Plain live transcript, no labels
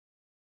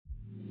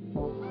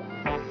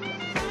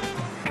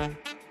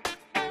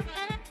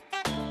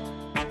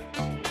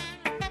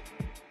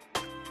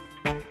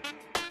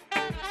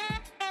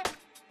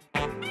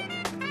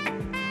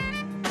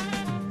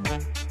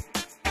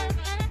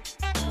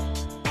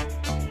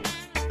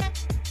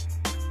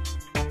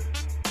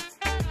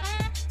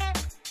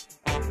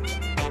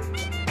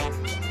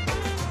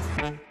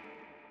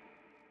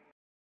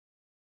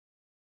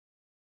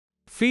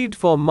Feed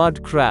for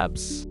mud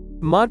crabs.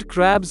 Mud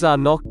crabs are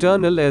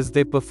nocturnal as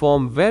they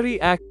perform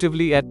very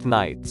actively at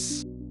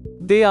nights.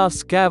 They are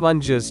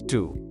scavengers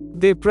too.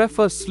 They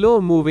prefer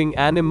slow-moving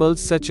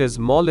animals such as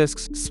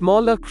mollusks,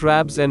 smaller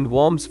crabs and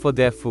worms for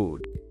their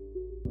food.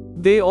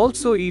 They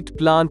also eat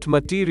plant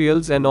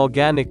materials and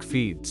organic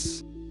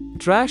feeds.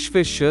 Trash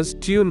fishes,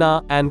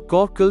 tuna, and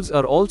cockles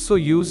are also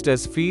used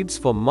as feeds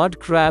for mud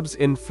crabs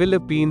in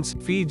Philippines,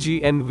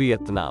 Fiji and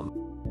Vietnam.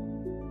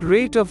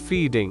 Rate of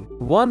feeding,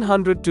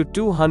 100 to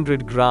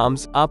 200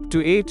 grams, up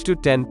to 8 to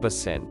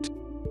 10%.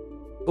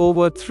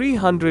 Over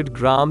 300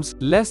 grams,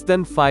 less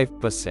than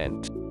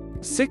 5%.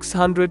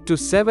 600 to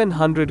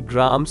 700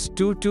 grams,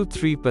 2 to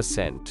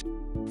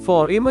 3%.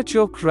 For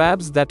immature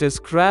crabs, that is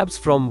crabs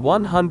from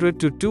 100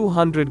 to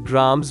 200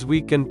 grams,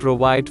 we can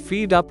provide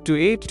feed up to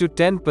 8 to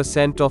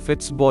 10% of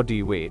its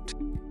body weight.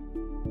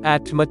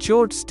 At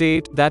matured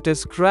state, that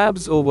is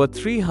crabs over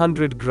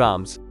 300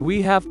 grams,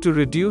 we have to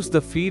reduce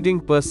the feeding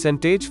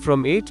percentage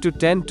from 8 to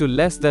 10 to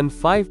less than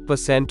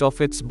 5%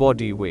 of its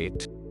body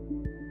weight.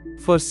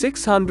 For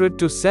 600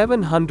 to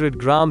 700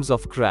 grams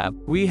of crab,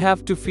 we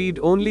have to feed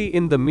only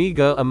in the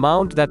meager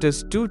amount, that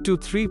is 2 to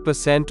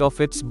 3%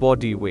 of its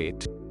body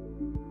weight.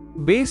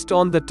 Based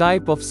on the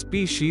type of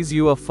species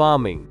you are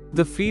farming,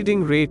 the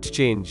feeding rate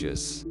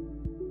changes.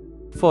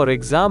 For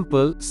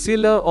example,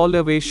 Scilla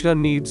olivacea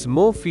needs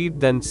more feed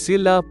than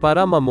Scilla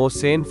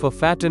paramamosane for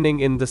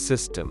fattening in the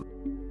system.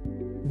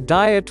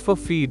 Diet for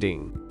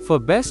feeding. For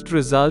best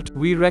result,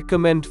 we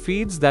recommend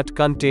feeds that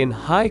contain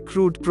high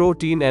crude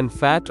protein and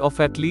fat of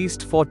at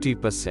least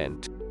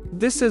 40%.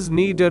 This is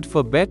needed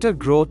for better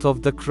growth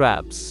of the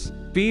crabs.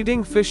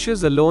 Feeding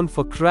fishes alone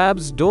for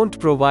crabs don't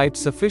provide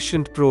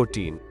sufficient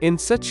protein. In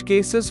such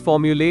cases,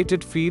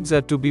 formulated feeds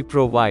are to be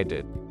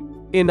provided.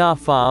 In our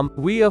farm,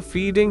 we are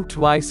feeding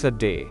twice a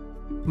day.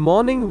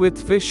 Morning with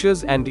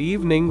fishes and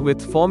evening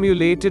with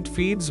formulated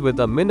feeds with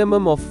a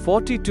minimum of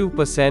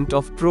 42%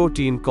 of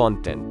protein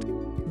content.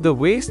 The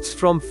wastes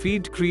from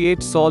feed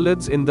create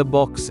solids in the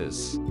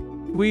boxes.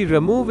 We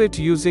remove it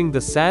using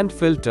the sand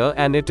filter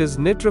and it is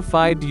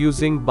nitrified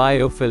using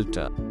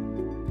biofilter.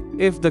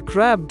 If the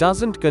crab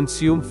doesn't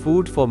consume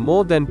food for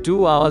more than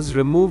 2 hours,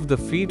 remove the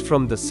feed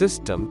from the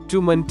system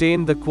to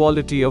maintain the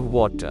quality of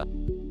water.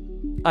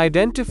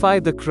 Identify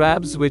the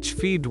crabs which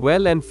feed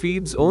well and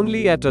feeds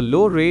only at a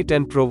low rate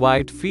and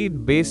provide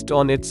feed based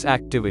on its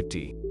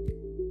activity.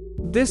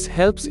 This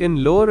helps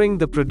in lowering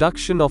the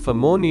production of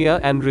ammonia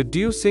and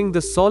reducing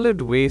the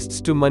solid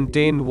wastes to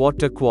maintain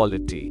water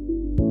quality.